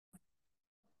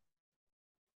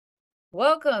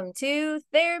Welcome to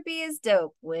Therapy is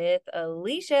Dope with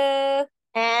Alicia.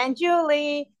 And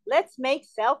Julie, let's make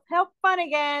self help fun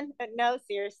again. No,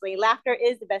 seriously, laughter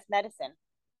is the best medicine.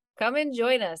 Come and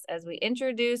join us as we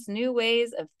introduce new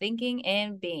ways of thinking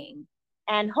and being.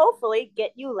 And hopefully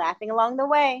get you laughing along the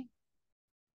way.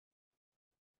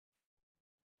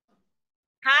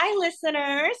 Hi,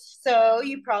 listeners. So,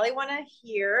 you probably want to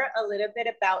hear a little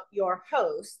bit about your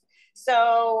host.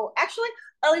 So, actually,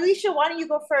 Alicia, why don't you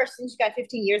go first since you got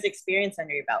 15 years experience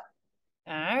under your belt?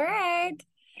 All right.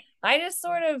 I just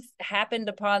sort of happened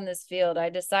upon this field. I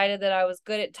decided that I was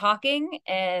good at talking,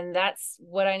 and that's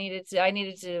what I needed to. I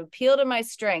needed to appeal to my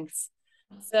strengths.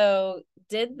 So,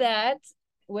 did that,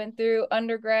 went through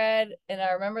undergrad, and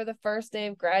I remember the first day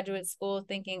of graduate school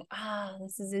thinking,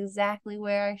 this is exactly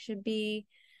where I should be.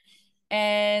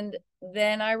 And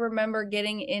then I remember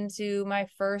getting into my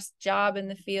first job in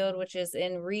the field, which is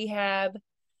in rehab.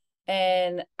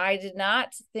 And I did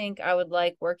not think I would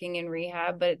like working in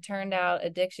rehab, but it turned out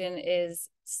addiction is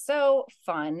so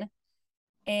fun.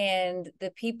 And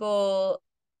the people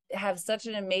have such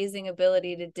an amazing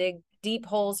ability to dig deep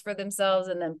holes for themselves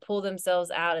and then pull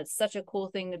themselves out. It's such a cool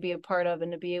thing to be a part of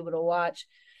and to be able to watch.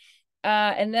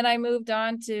 And then I moved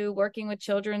on to working with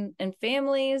children and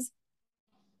families,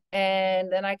 and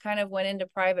then I kind of went into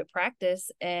private practice,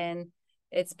 and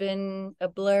it's been a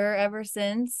blur ever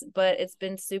since, but it's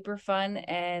been super fun.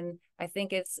 And I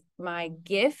think it's my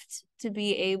gift to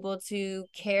be able to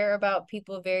care about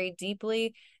people very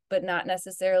deeply, but not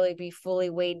necessarily be fully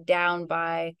weighed down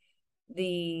by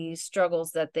the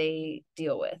struggles that they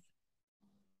deal with.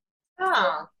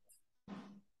 Oh,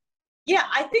 yeah,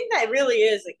 I think that really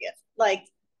is a gift. Like,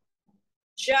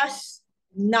 just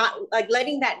not like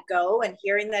letting that go and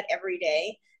hearing that every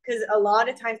day, because a lot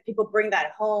of times people bring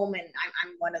that home, and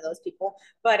I'm one of those people,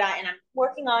 but and I'm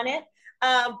working on it.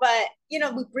 But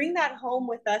we bring that home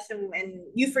with us, and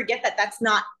you forget that that's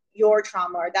not your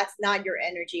trauma, or that's not your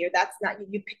energy, or that's not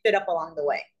you picked it up along the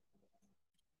way.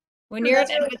 When And you're an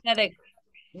that's really empathetic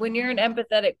when you're an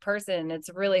empathetic person, it's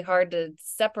really hard to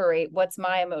separate what's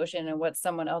my emotion and what's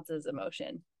someone else's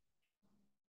emotion.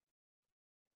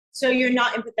 so you're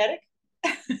not empathetic.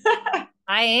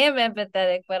 I am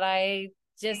empathetic, but I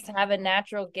just have a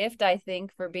natural gift, I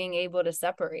think, for being able to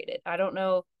separate it. I don't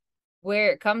know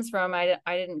where it comes from. I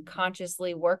didn't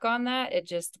consciously work on that. It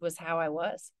just was how I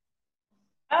was.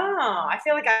 Oh, I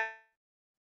feel like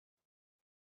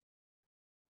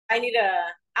I need to.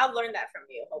 I'll learn that from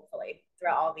you, hopefully,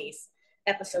 throughout all these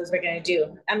episodes we're going to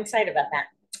do. I'm excited about that.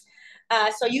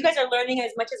 So you guys are learning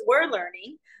as much as we're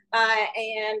learning.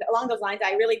 And along those lines,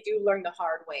 I really do learn the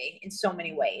hard way in so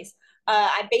many ways.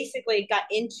 I basically got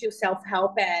into self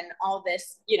help and all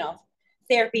this,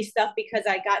 therapy stuff because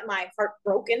I got my heart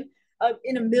broken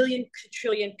in a million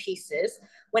trillion pieces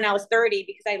when I was 30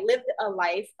 because I lived a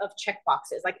life of check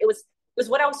boxes. Like it was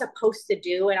what I was supposed to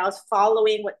do, and I was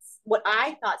following what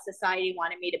I thought society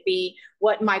wanted me to be,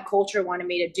 what my culture wanted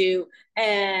me to do,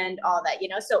 and all that.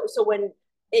 So when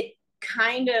it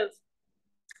kind of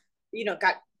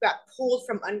got pulled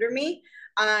from under me,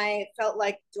 I felt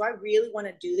like, do I really want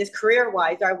to do this career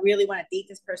wise? Do I really want to date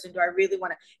this person? Do I really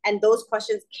want to? And those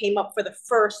questions came up for the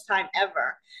first time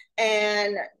ever.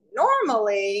 And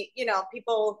normally,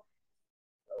 people,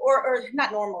 or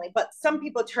not normally, but some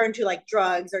people turn to like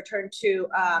drugs or turn to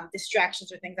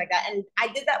distractions or things like that. And I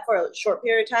did that for a short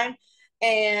period of time,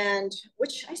 and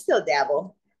which I still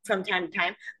dabble from time to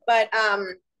time. But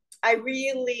I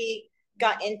really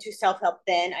got into self help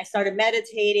then. I started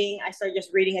meditating. I started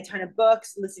just reading a ton of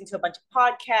books, listening to a bunch of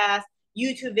podcasts,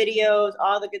 YouTube videos,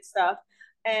 all the good stuff.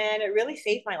 And it really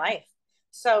saved my life.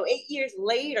 So 8 years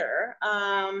later,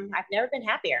 I've never been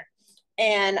happier.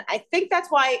 And I think that's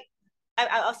why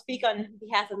I'll speak on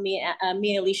behalf of me and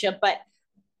Alicia, but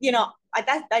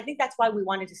I think that's why we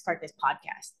wanted to start this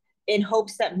podcast, in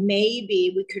hopes that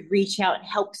maybe we could reach out and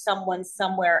help someone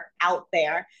somewhere out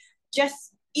there,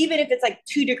 just even if it's like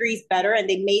 2 degrees better, and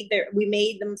we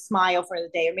made them smile for the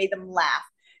day or made them laugh.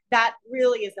 That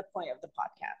really is the point of the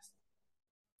podcast.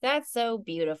 That's so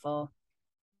beautiful.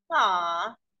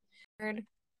 Aw.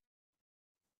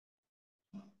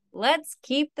 Let's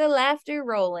keep the laughter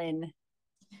rolling.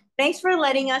 Thanks for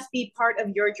letting us be part of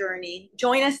your journey.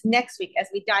 Join us next week as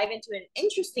we dive into an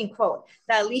interesting quote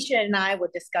that Alicia and I will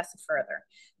discuss further.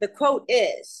 The quote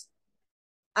is,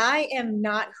 I am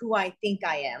not who I think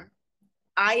I am.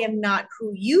 I am not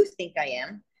who you think I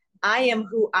am. I am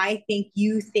who I think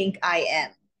you think I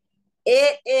am.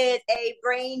 It is a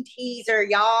brain teaser,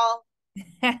 y'all.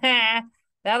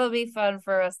 That'll be fun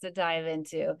for us to dive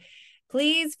into.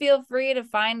 Please feel free to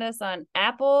find us on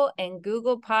Apple and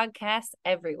Google Podcasts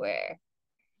everywhere.